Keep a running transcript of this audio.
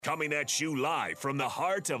Coming at you live from the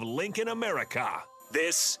heart of Lincoln, America.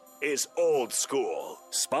 This is Old School,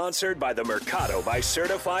 sponsored by the Mercado by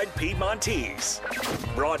Certified Piedmontese.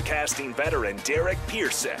 Broadcasting veteran Derek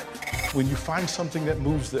Pearson. When you find something that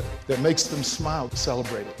moves them, that makes them smile,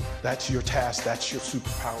 celebrate it. That's your task. That's your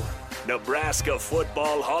superpower. Nebraska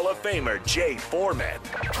Football Hall of Famer Jay Foreman.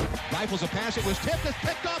 Rifles a pass. It was tipped. It's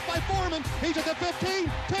picked off by Foreman. He's at the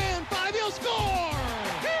 15, 10, 5. He'll score!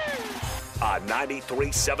 On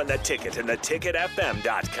 93.7 The Ticket and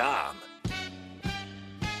theticketfm.com.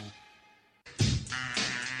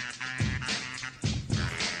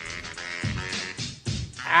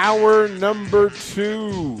 Hour number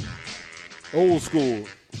 2, Old School.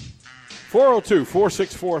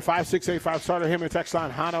 402-464-5685. Starter Him and text line,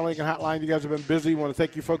 Honda Lincoln Hotline. You guys have been busy. Want to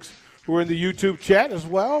thank you folks who are in the YouTube chat as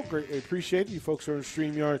well. Greatly appreciate it. You folks are in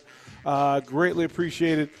StreamYard. Greatly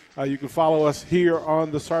appreciated. You can follow us here on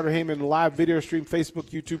the Starter Heyman live video stream, Facebook,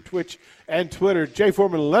 YouTube, Twitch, and Twitter. Jay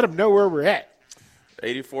Foreman, let them know where we're at.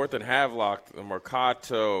 84th and Havelock, the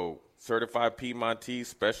Mercato, Certified Piedmontese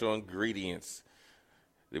Special Ingredients.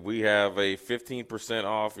 We have a 15%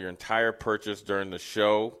 off your entire purchase during the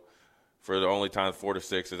show. For the only time 4 to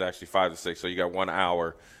 6 is actually 5 to 6, so you got 1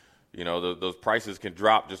 hour. You know, those prices can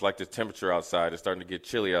drop just like the temperature outside. It's starting to get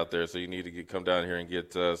chilly out there, so you need to come down here and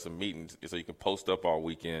get some meetings so you can post up all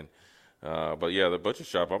weekend. But, yeah, the butcher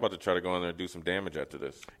shop, I'm about to try to go in there and do some damage after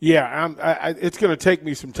this. Yeah, it's going to take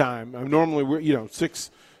me some time. Normally, we're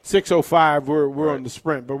 6:05, we're right on the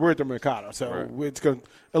Sprint, but we're at the Mercado, so it's going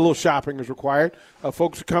a little shopping is required.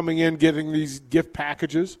 Folks are coming in, getting these gift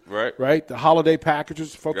packages, right? The holiday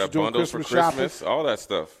packages. Folks are doing Christmas shopping, all that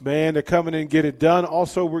stuff. Man, they're coming in and get it done.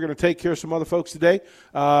 Also, we're going to take care of some other folks today,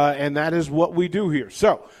 and that is what we do here.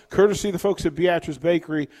 So, courtesy of the folks at Beatrice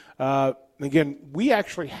Bakery. Again, we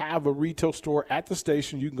actually have a retail store at the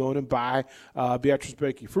station. You can go in and buy Beatrice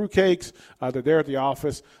Bakery fruitcakes. They're there at the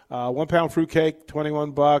office. 1 pound fruitcake,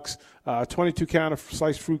 $21. 22 count of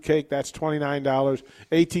sliced fruitcake, that's $29.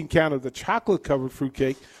 18 count of the chocolate covered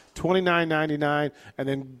fruitcake, $29.99. And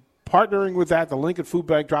then partnering with that, the Lincoln Food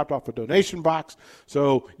Bank dropped off a donation box.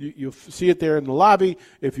 So you'll see it there in the lobby.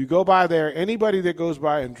 If you go by there, anybody that goes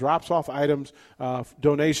by and drops off items,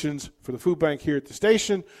 donations for the food bank here at the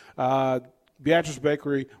station, Beatrice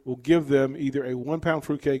Bakery will give them either a 1 pound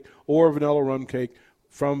fruitcake or a vanilla rum cake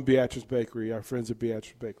from Beatrice Bakery, our friends at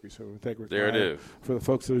Beatrice Bakery. So we thank there it is for the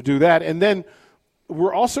folks that do that. And then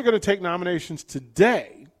we're also going to take nominations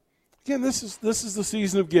today. Again, this is the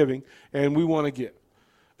season of giving, and we want to give.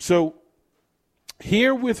 So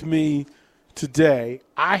here with me today,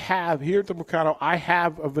 I have here at the Mercado, I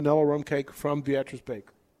have a vanilla rum cake from Beatrice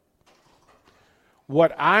Bakery.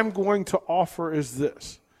 What I'm going to offer is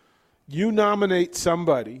this. You nominate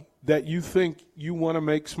somebody that you think you want to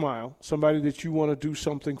make smile, somebody that you want to do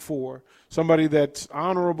something for, somebody that's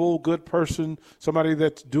honorable, good person, somebody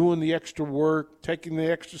that's doing the extra work, taking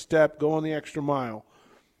the extra step, going the extra mile.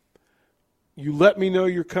 You let me know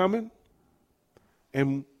you're coming,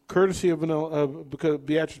 and courtesy of because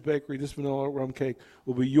Beatrice Bakery, this vanilla rum cake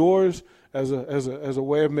will be yours as a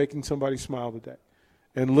way of making somebody smile today.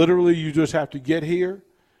 And literally, you just have to get here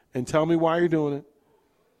and tell me why you're doing it,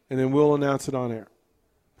 and then we'll announce it on air.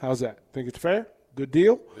 How's that? Think it's fair? Good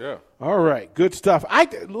deal? Yeah. All right. Good stuff.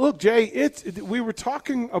 Look, Jay, we were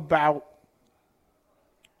talking about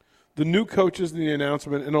the new coaches and the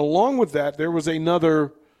announcement, and along with that, there was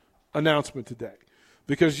another announcement today.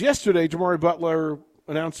 Because yesterday, Jamari Butler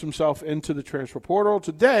announced himself into the transfer portal.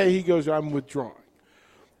 Today, he goes, I'm withdrawing.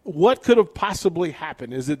 What could have possibly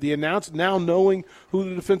happened? Is it the announcement now knowing who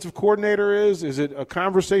the defensive coordinator is? Is it a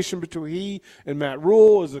conversation between he and Matt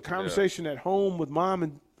Rule? Is it a conversation at home with mom?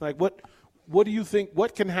 And what do you think?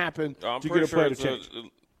 What can happen to get a player to change?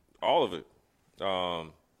 All of it. Talk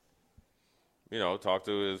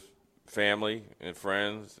to his family and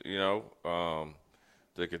friends. They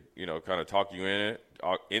could kind of talk you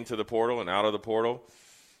into the portal and out of the portal.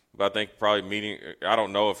 But I think probably meeting. I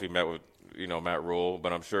don't know if he met with Matt Rule,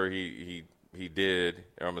 but I'm sure he did.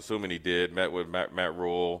 Or I'm assuming he did. Met with Matt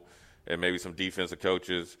Rule and maybe some defensive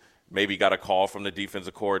coaches. Maybe got a call from the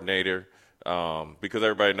defensive coordinator because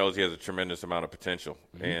everybody knows he has a tremendous amount of potential,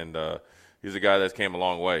 and he's a guy that's came a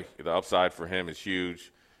long way. The upside for him is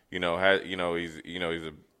huge. He's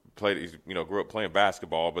grew up playing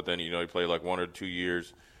basketball, but then he played like 1 or 2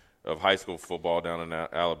 years of high school football down in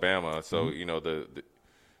Alabama. So the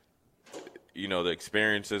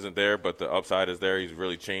experience isn't there, but the upside is there. He's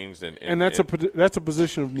really changed, and that's a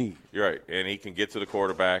position of need. You're right, and he can get to the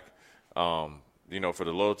quarterback. For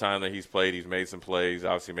the little time that he's played, he's made some plays.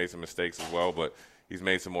 Obviously, made some mistakes as well, but he's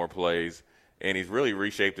made some more plays, and he's really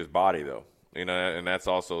reshaped his body though. and that's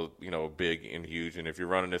also, big and huge. And if you're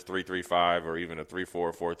running this 3-3-5 or even a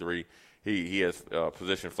 3-4, 4-3, he has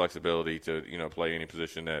position flexibility to, play any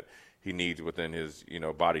position that he needs within his,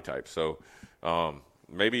 body type. So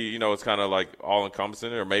maybe, it's kind of like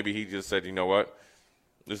all-encompassing, or maybe he just said, you know what,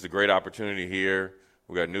 this is a great opportunity here.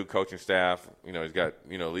 We got new coaching staff. He's got,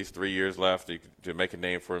 at least 3 years left to make a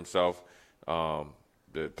name for himself.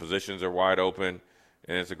 The positions are wide open.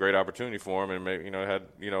 And it's a great opportunity for him, and maybe,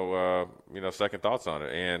 had second thoughts on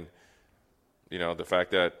it. And the fact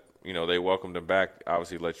that they welcomed him back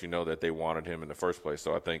obviously lets you know that they wanted him in the first place.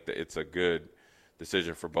 So I think that it's a good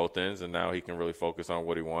decision for both ends, and now he can really focus on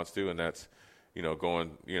what he wants to, and that's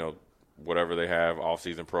going whatever they have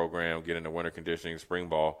off-season program, get into winter conditioning, spring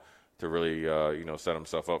ball to really set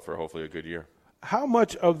himself up for hopefully a good year. How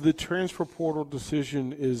much of the transfer portal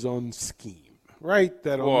decision is on scheme, right?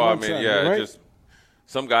 Just.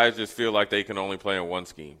 Some guys just feel like they can only play in one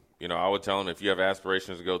scheme. I would tell them if you have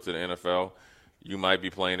aspirations to go to the NFL, you might be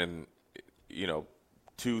playing in,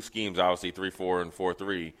 two schemes, obviously 3-4 and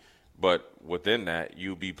 4-3. But within that,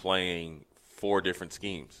 you be playing 4 different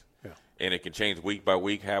schemes. Yeah. And it can change week by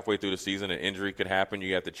week, halfway through the season. An injury could happen.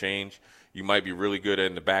 You have to change. You might be really good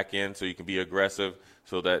in the back end, so you can be aggressive.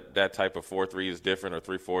 So that type of 4-3 is different, or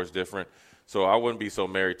 3-4 is different. So I wouldn't be so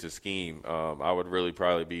married to scheme. I would really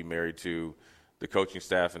probably be married to the coaching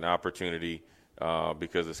staff and the opportunity,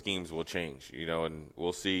 because the schemes will change, and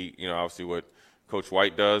we'll see, obviously what Coach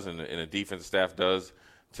White does and the defensive staff does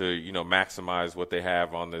to, maximize what they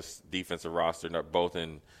have on this defensive roster, both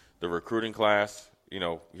in the recruiting class,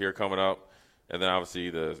 here coming up, and then obviously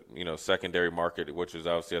the, secondary market, which is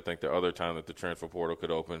obviously I think the other time that the transfer portal could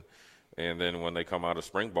open. And then when they come out of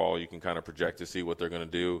spring ball, you can kind of project to see what they're going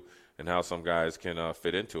to do and how some guys can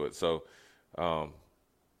fit into it. So,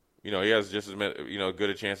 he has just as good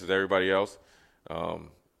a chance as everybody else. A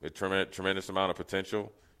tremendous amount of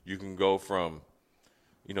potential. You can go from,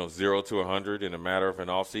 0 to 100 in a matter of an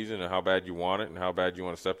offseason, and how bad you want it and how bad you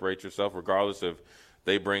want to separate yourself, regardless if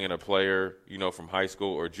they bring in a player, from high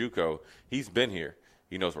school or JUCO. He's been here.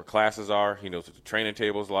 He knows where classes are. He knows what the training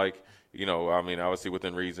table's like. Obviously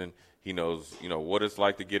within reason. He knows, what it's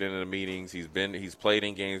like to get into the meetings. He's played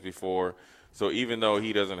in games before. So even though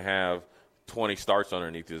he doesn't have 20 starts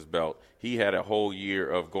underneath his belt, he had a whole year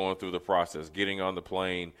of going through the process, getting on the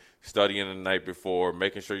plane, studying the night before,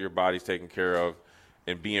 making sure your body's taken care of,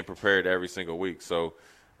 and being prepared every single week. So,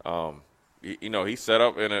 he's set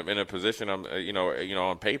up in a position,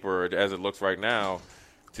 on paper as it looks right now,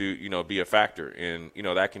 to be a factor, and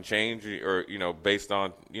that can change, or based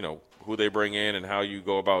on who they bring in and how you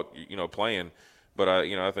go about playing. But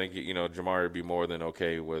I think Jamari would be more than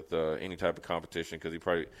okay with any type of competition, because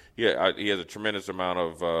he has a tremendous amount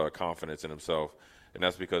of confidence in himself, and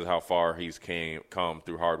that's because of how far he's come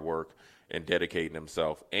through hard work and dedicating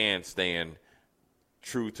himself and staying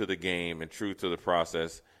true to the game and true to the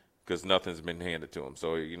process, because nothing's been handed to him.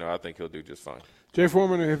 So I think he'll do just fine. Jay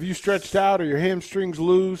Foreman, have you stretched out? Are your hamstrings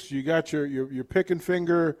loose? You got your pick and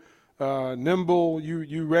finger nimble?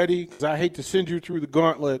 You ready? 'Cause I hate to send you through the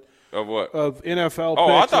gauntlet. Of what? Of NFL picks.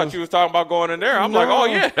 I thought you was talking about going in there. I'm like, oh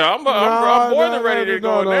yeah, I'm more than ready to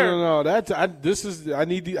go in there. No. I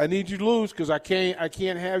need you to lose, because I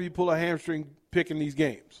can't have you pull a hamstring picking these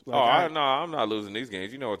games. I'm not losing these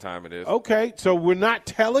games. You know what time it is. Okay, so we're not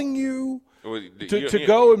telling you to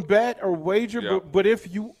go and bet or wager, but if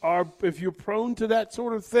you're prone to that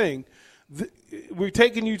sort of thing, we're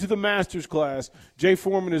taking you to the Masters class. Jay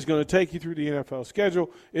Foreman is going to take you through the NFL schedule.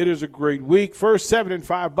 It is a great week. First,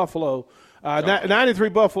 7-5 Buffalo. 93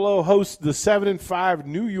 Buffalo hosts the 7-5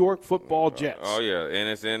 New York Football Jets. And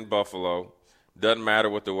it's in Buffalo. Doesn't matter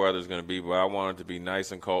what the weather's going to be, but I want it to be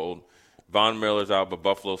nice and cold. Von Miller's out, but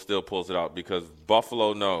Buffalo still pulls it out, because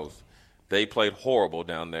Buffalo knows they played horrible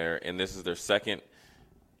down there, and this is their second.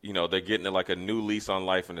 They're getting like a new lease on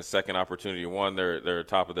life and a second opportunity. One, they're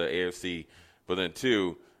top of the AFC, but then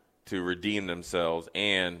two, to redeem themselves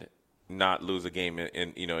and not lose a game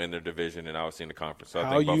in their division and obviously in the conference. So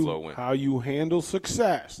I think Buffalo wins. How you handle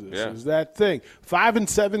success. This is that thing.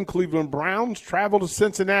 5-7 Cleveland Browns travel to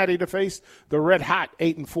Cincinnati to face the red-hot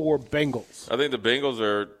 8-4 Bengals. I think the Bengals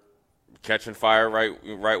are catching fire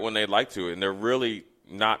right when they'd like to, and they're really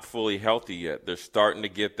not fully healthy yet. They're starting to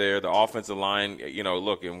get there. The offensive line,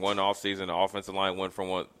 look, in one offseason, the offensive line went from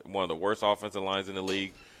one of the worst offensive lines in the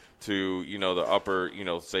league to, the upper,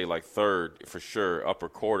 say like third for sure, upper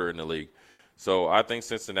quarter in the league. So I think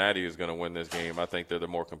Cincinnati is going to win this game. I think they're the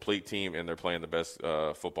more complete team, and they're playing the best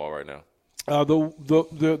football right now. The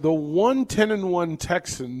 1-10-1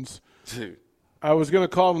 Texans. Dude. I was going to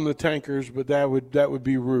call them the tankers, but that would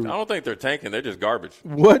be rude. I don't think they're tanking. They're just garbage.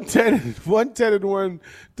 110-1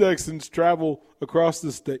 Texans travel across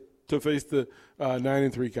the state to face the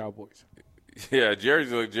 9-3 Cowboys. Yeah, Jerry's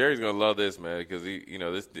going to love this, man, because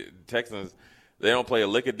this Texans, they don't play a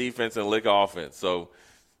lick of defense and a lick of offense. So,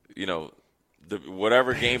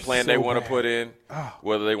 whatever game plan they want to put in,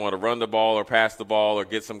 whether they want to run the ball or pass the ball or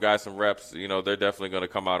get some guys some reps, they're definitely going to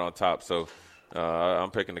come out on top. So I'm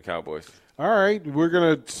picking the Cowboys. All right, we're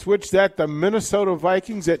going to switch that. The Minnesota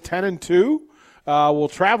Vikings at 10-2 will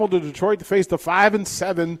travel to Detroit to face the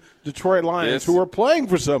 5-7 Detroit Lions, who are playing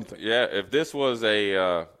for something. Yeah, if this was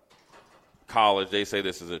a college, they say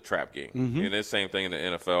this is a trap game. Mm-hmm. And it's the same thing in the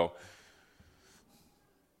NFL.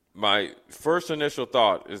 My first initial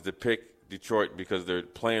thought is to pick Detroit because they're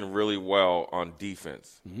playing really well on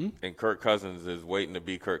defense. Mm-hmm. And Kirk Cousins is waiting to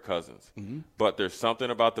be Kirk Cousins. Mm-hmm. But there's something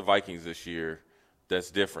about the Vikings this year that's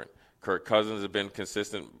different. Kirk Cousins has been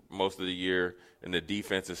consistent most of the year, and the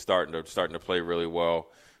defense is starting to play really well.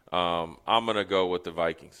 I'm going to go with the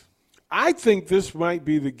Vikings. I think this might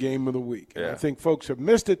be the game of the week. And Yeah. I think folks have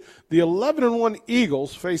missed it. The 11-1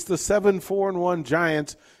 Eagles face the 7-4-1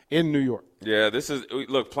 Giants in New York. Yeah, this is –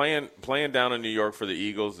 look, playing down in New York for the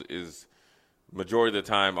Eagles is majority of the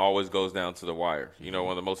time always goes down to the wire. One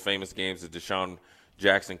of the most famous games is Deshaun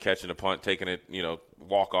Jackson catching a punt, taking it,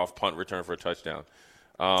 walk-off punt return for a touchdown.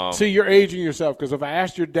 See, you're aging yourself because if I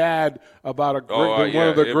asked your dad about one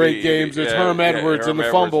of the great games, it's Herm Edwards and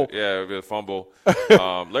the fumble. Yeah, it'd be the fumble.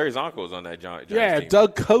 Larry Zonko was on that Giants team.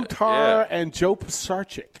 Doug Kotar and Joe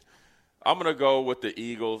Pisarcik. I'm going to go with the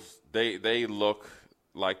Eagles. They look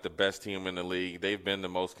like the best team in the league. They've been the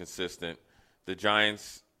most consistent. The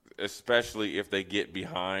Giants, especially if they get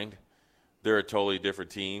behind, they're a totally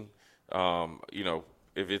different team.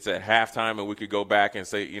 If it's at halftime and we could go back and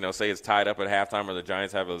say it's tied up at halftime or the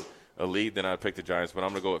Giants have a lead, then I'd pick the Giants. But I'm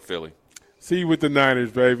going to go with Philly. See you with the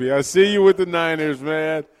Niners, baby. I see you with the Niners,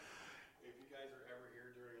 man. If you guys are ever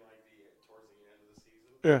here during towards the end of the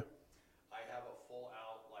season, I have a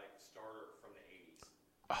full-out starter from the 80s.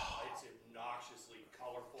 It's obnoxiously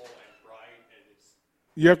colorful and bright, and it's.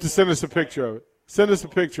 You have to send us a picture of it. Send us a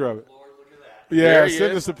picture of it. Lord, look at that. Yeah,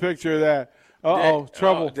 send us a picture of that.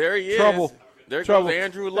 Trouble. There he is. Trouble. There Trouble. goes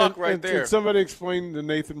Andrew Luck right there. And somebody explained to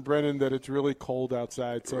Nathan Brennan that it's really cold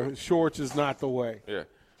outside, so shorts is not the way. Yeah.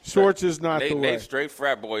 Shorts is not the way. Nate, straight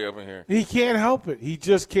frat boy up in here. He can't help it. He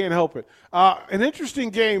just can't help it. An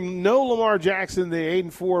interesting game. No Lamar Jackson. The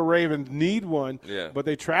 8-4 Ravens need one. Yeah. But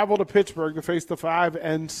they travel to Pittsburgh to face the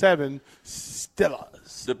 5-7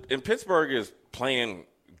 Steelers. And Pittsburgh is playing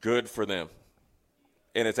good for them.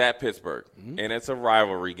 And it's at Pittsburgh. Mm-hmm. And it's a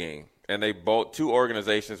rivalry game. And two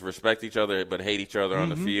organizations respect each other but hate each other on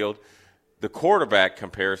the field. The quarterback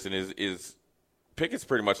comparison is Pickett's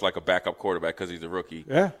pretty much like a backup quarterback because he's a rookie.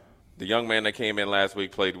 Yeah. The young man that came in last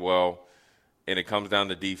week played well, and it comes down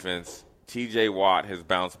to defense. T.J. Watt has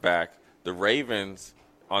bounced back. The Ravens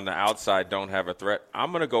on the outside don't have a threat.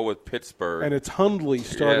 I'm going to go with Pittsburgh. And it's Hundley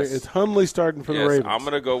starting. Yes. It's Hundley starting for the Ravens. I'm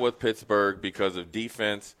going to go with Pittsburgh because of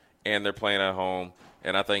defense, and they're playing at home.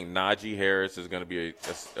 And I think Najee Harris is going to be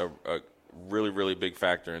a really, really big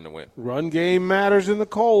factor in the win. Run game matters in the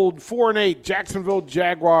cold. 4-8 Jacksonville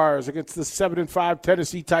Jaguars against the 7-5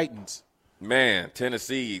 Tennessee Titans. Man,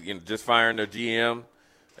 Tennessee just firing their GM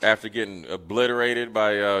after getting obliterated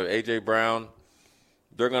by A.J. Brown.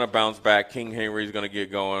 They're going to bounce back. King Henry's going to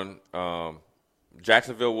get going.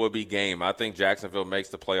 Jacksonville will be game. I think Jacksonville makes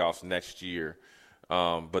the playoffs next year,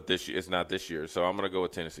 but this year, it's not this year. So I'm going to go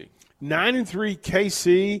with Tennessee. 9-3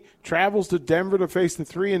 KC travels to Denver to face the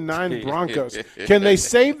 3-9 Broncos. Can they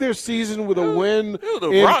save their season with a win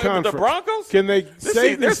in conference? The Broncos? Can they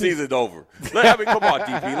save their season's over? Come on,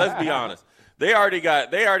 DP. Let's be honest. They already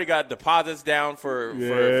got deposits down for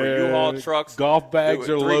U-Haul trucks. Golf bags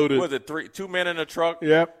are loaded. Was it 2 men in a truck?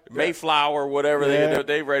 Yep. Mayflower, whatever. Yeah.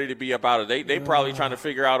 They ready to be about it. They probably trying to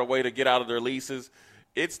figure out a way to get out of their leases.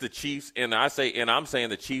 It's the Chiefs, and I'm saying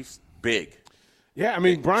the Chiefs big. Yeah, I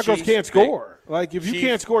mean Broncos Chiefs can't score. Like if you Chiefs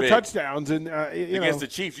can't score big. touchdowns, and Against the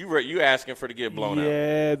Chiefs, you asking for to get blown out.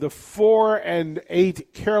 Yeah, the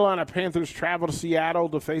 4-8 Carolina Panthers travel to Seattle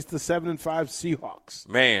to face the 7-5 Seahawks.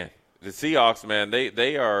 Man, the Seahawks, man,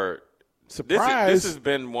 they are surprise. This has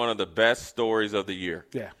been one of the best stories of the year.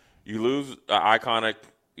 Yeah, you lose an iconic,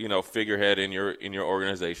 figurehead in your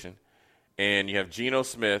organization, and you have Geno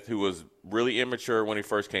Smith, who was really immature when he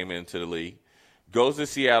first came into the league. Goes to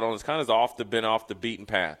Seattle and is kind of off the beaten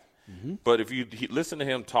path. Mm-hmm. But if you listen to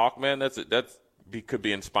him talk, man, could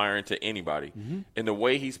be inspiring to anybody. Mm-hmm. And the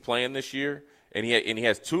way he's playing this year, and he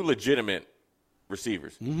has two legitimate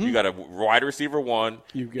receivers. You got a wide receiver 1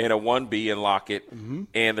 and a 1B in Lockett,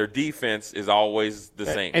 and their defense is always the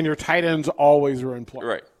same. And your tight ends always are in play.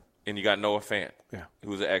 Right. And you got Noah Fant,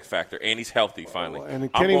 who's an X factor, and he's healthy finally.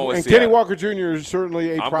 And Kenny Walker Jr. is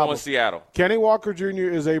certainly a problem. I'm going Seattle. Kenny Walker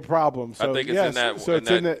Jr. is a problem. So, I think it's in that. So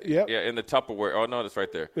it's in that. Yep. Yeah, in the Tupperware. Oh no, that's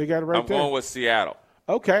right there. They got it right there. I'm going with Seattle.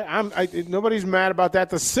 Okay, nobody's mad about that.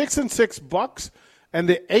 The 6-6 Bucks and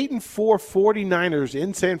the 8-4 49ers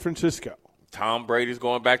in San Francisco. Tom Brady's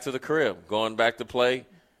going back to the crib, going back to play.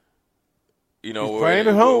 You know, he's playing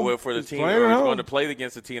at home for the he's team. He's going to play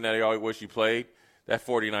against the team that he always wished he played. That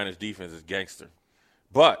 49ers defense is gangster.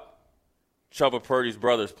 But Chubba Purdy's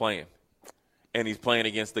brother's playing, and he's playing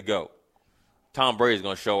against the GOAT. Tom Brady's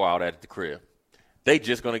going to show out at the crib. They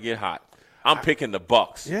just going to get hot. I'm picking the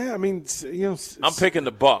Bucks. Yeah, I mean, I'm picking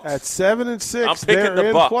the Bucks. At 7-6, I'm picking they're the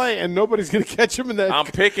in Bucks. play, and nobody's going to catch them in that. I'm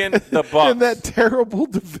picking the Bucks in that terrible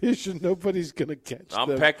division. Nobody's going to catch them.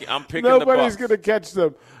 I'm picking the Bucks. Nobody's going to catch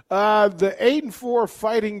them. The 8-4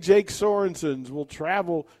 fighting Jake Sorensens will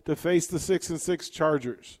travel to face the 6-6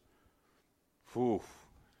 Chargers. Ooh,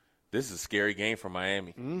 this is a scary game for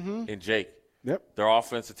Miami and Jake. Yep, their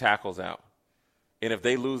offensive tackle's out, and if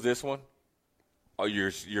they lose this one,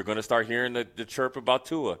 you're going to start hearing the chirp about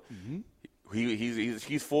Tua.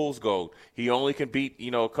 He's fool's gold. He only can beat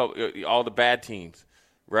all the bad teams,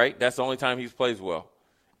 right? That's the only time he plays well.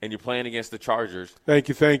 And you're playing against the Chargers. Thank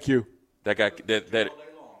you. That guy that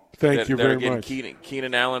Thank you very getting much.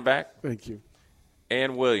 Keenan Allen back. Thank you.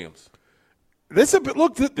 And Williams. This is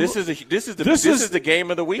the game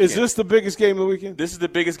of the weekend. Is this the biggest game of the weekend? This is the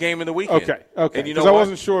biggest game of the weekend. Okay. And you know what? I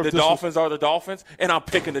wasn't sure if the Dolphins are the Dolphins, and I'm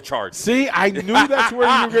picking the Chargers. See, I knew that's where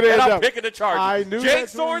you were going to end and up. I'm picking the Chargers. I knew Jake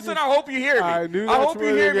Sorensen, I hope you hear me. I knew that's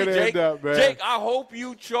where you were going to end up, man. Jake, I hope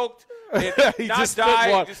you choked and He not just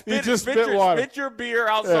died. spit water. Spit your beer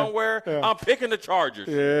out somewhere. Yeah. I'm picking the Chargers.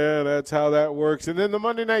 Yeah, that's how that works. And then the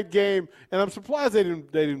Monday night game, and I'm surprised they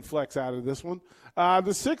didn't flex out of this one.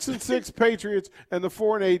 The 6-6 Patriots and the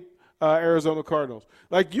 4-8 Arizona Cardinals.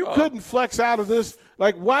 Like, you couldn't flex out of this.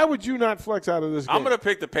 Like, why would you not flex out of this game? I'm going to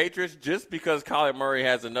pick the Patriots just because Kyler Murray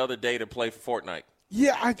has another day to play for Fortnite.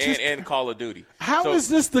 Yeah, and Call of Duty. How is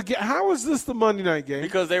this the Monday night game?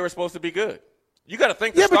 Because they were supposed to be good. You got to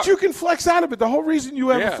think. Yeah, but you can flex out of it. The whole reason you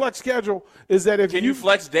have a flex schedule is that if can you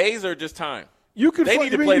flex days or just time? You can. They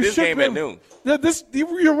need to play this game at noon.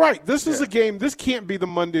 You're right. This is a game. This can't be the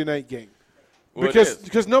Monday night game. Well,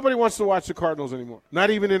 because nobody wants to watch the Cardinals anymore. Not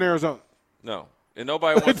even in Arizona. No. And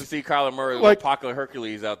nobody wants to see Kyler Murray with a pocket of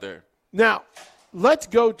Hercules out there. Now, let's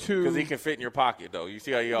go to – because he can fit in your pocket, though. You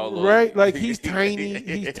see how you all look. Right? Like, he's tiny.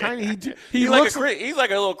 He's tiny. He's like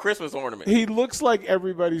a little Christmas ornament. He looks like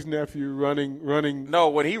everybody's nephew running. No,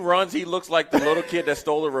 when he runs, he looks like the little kid that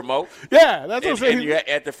stole the remote. Yeah, that's what I'm saying. And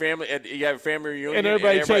you have a family reunion. And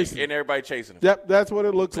everybody chasing him. Yep, that's what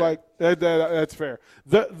it looks like. That's fair.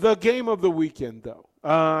 The game of the weekend, though.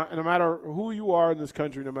 And no matter who you are in this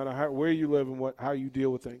country, no matter where you live and how you deal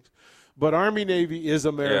with things, but Army-Navy is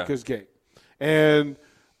America's game. And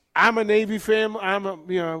I'm a Navy family.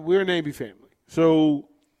 We're a Navy family. So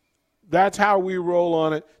that's how we roll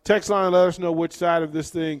on it. Text line, let us know which side of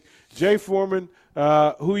this thing. Jay Foreman,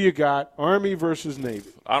 who you got? Army versus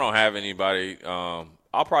Navy. I don't have anybody. I'll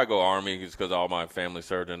probably go Army just because all my family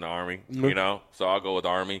served in the Army. Mm-hmm. So I'll go with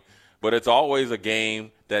Army. But it's always a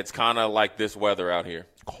game that's kind of like this weather out here,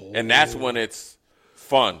 and that's when it's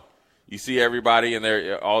fun. You see everybody and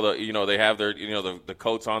they have their the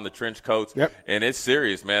coats on, the trench coats, and it's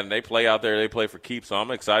serious, man. They play out there, they play for keeps, so I'm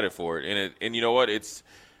excited for it. And you know what? It's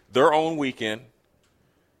their own weekend.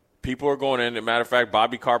 People are going in. As a matter of fact,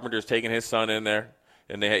 Bobby Carpenter's taking his son in there,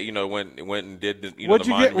 and they went and did the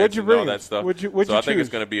monuments and all that stuff. So I think it's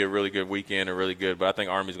going to be a really good weekend and really good. But I think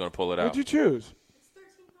Army's going to pull it out. What'd you choose? It's 13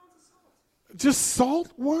 pounds of salt. Just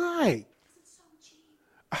salt? Why? It's so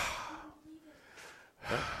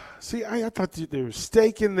cheap. See, I thought there was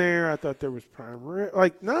steak in there. I thought there was prime rib.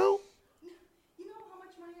 Like, no? You know how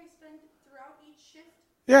much money I spend throughout each shift?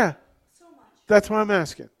 Yeah. So much. That's why I'm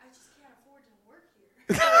asking. I just can't afford to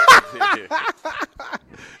work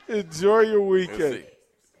here. Enjoy your weekend.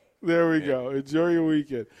 There we go. Enjoy your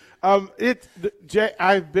weekend. Jay,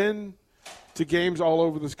 I've been to games all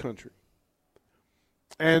over this country,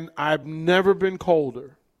 and I've never been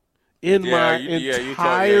colder in my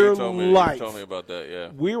entire life. You told me about that, yeah.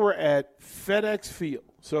 We were at FedEx Field.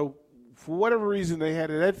 So for whatever reason, they had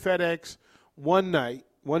it at FedEx one day,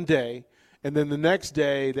 and then the next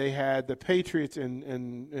day they had the Patriots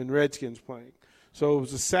and Redskins playing. So it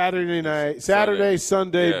was a Saturday,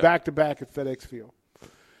 Sunday, back-to-back at FedEx Field.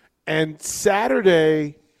 And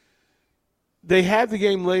Saturday, they had the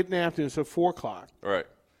game late in the afternoon, so 4 o'clock. Right.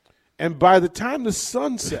 And by the time the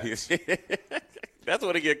sun sets, that's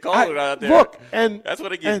when it get colder out there. Look, and that's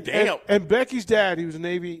when it gets damp. And Becky's dad, he was a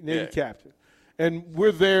Navy captain, and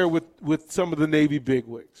we're there with some of the Navy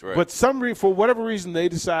bigwigs. Right. But for whatever reason, they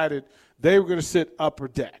decided they were going to sit upper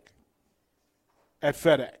deck at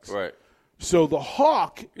FedEx. Right. So the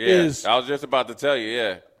Hawk is. I was just about to tell you.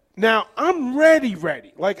 Yeah. Now I'm ready.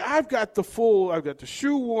 Like I've got the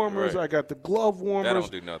shoe warmers, Right. I got the glove warmers. That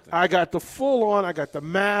don't do nothing. I got the full on, I got the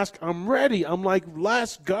mask. I'm ready. I'm like,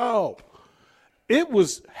 let's go. It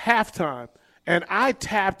was halftime, and I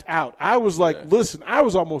tapped out. I was like, listen, I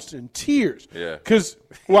was almost in tears. Yeah.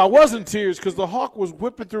 I was in tears because the Hawk was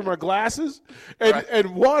whipping through my glasses,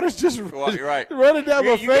 and water's just running down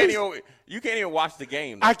my face. You can't even watch the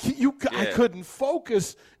game. I couldn't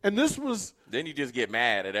focus, and this was – then you just get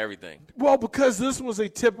mad at everything. Well, because this was a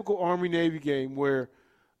typical Army-Navy game where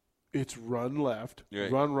it's run left,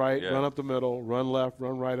 run right, run up the middle, run left,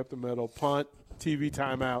 run right up the middle, punt, TV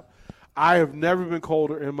timeout. I have never been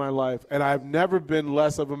colder in my life, and I've never been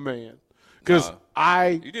less of a man because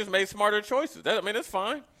you just made smarter choices. It's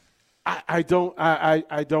fine. I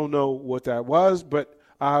don't know what that was, but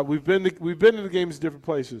we've been to the games in different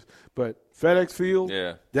places. But FedEx Field,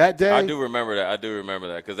 that day, I do remember that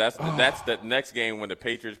because that's the next game when the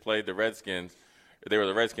Patriots played the Redskins. They were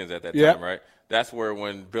the Redskins at that time, right? That's where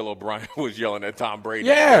when Bill O'Brien was yelling at Tom Brady.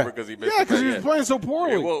 Because he was playing so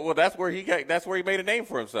poorly. Well, that's where he made a name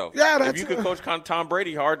for himself. Yeah, if you could coach Tom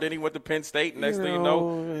Brady hard, then he went to Penn State. And next thing you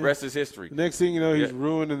know, rest is history. Next thing you know, he's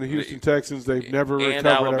ruining the Houston Texans. They've never recovered. And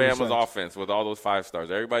Alabama's offense with all those 5 stars.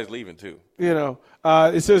 Everybody's leaving too.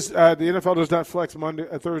 It says the NFL does not flex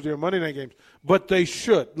Thursday or Monday night games, but they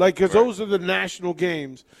should. Because those are the national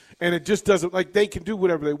games, and it just doesn't. They can do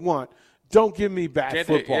whatever they want. Don't give me bad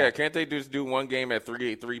football. Can't they just do one game at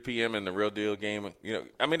 3 p.m. and the real deal game?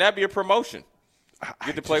 That'd be a promotion.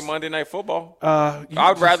 Get to play Monday Night Football.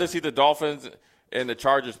 I'd rather see the Dolphins and the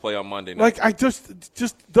Chargers play on Monday night.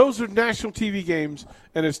 Those are national TV games,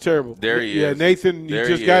 and it's terrible. There he is. Nathan, he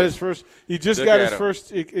just got his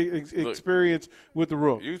first experience with the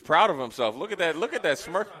room. He was proud of himself. Look at that. Look at that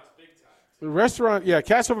smirk. The restaurant,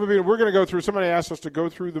 Castle Pavilion, we're going to go through. Somebody asked us to go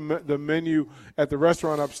through the menu at the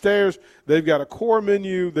restaurant upstairs. They've got a core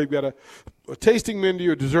menu. They've got a tasting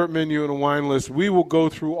menu, a dessert menu, and a wine list. We will go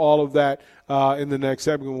through all of that in the next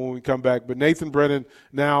segment when we come back. But Nathan Brennan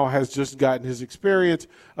now has just gotten his experience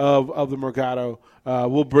of the Mercado.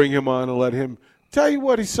 We'll bring him on and let him tell you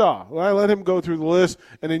what he saw. Let him go through the list.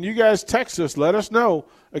 And then you guys text us. Let us know,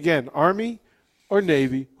 again, Army or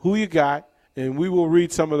Navy, who you got. And we will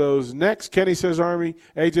read some of those next. Kenny says Army.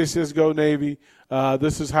 AJ says go Navy.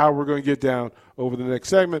 This is how we're going to get down over the next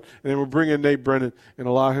segment. And then we'll bring in Nate Brennan and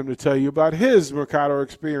allow him to tell you about his Mercado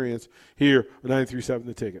experience here on 93.7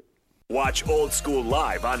 The Ticket. Watch Old School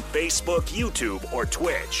live on Facebook, YouTube, or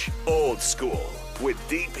Twitch. Old School with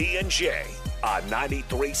DP and J on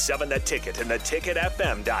 93.7 The Ticket and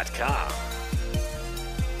theticketfm.com.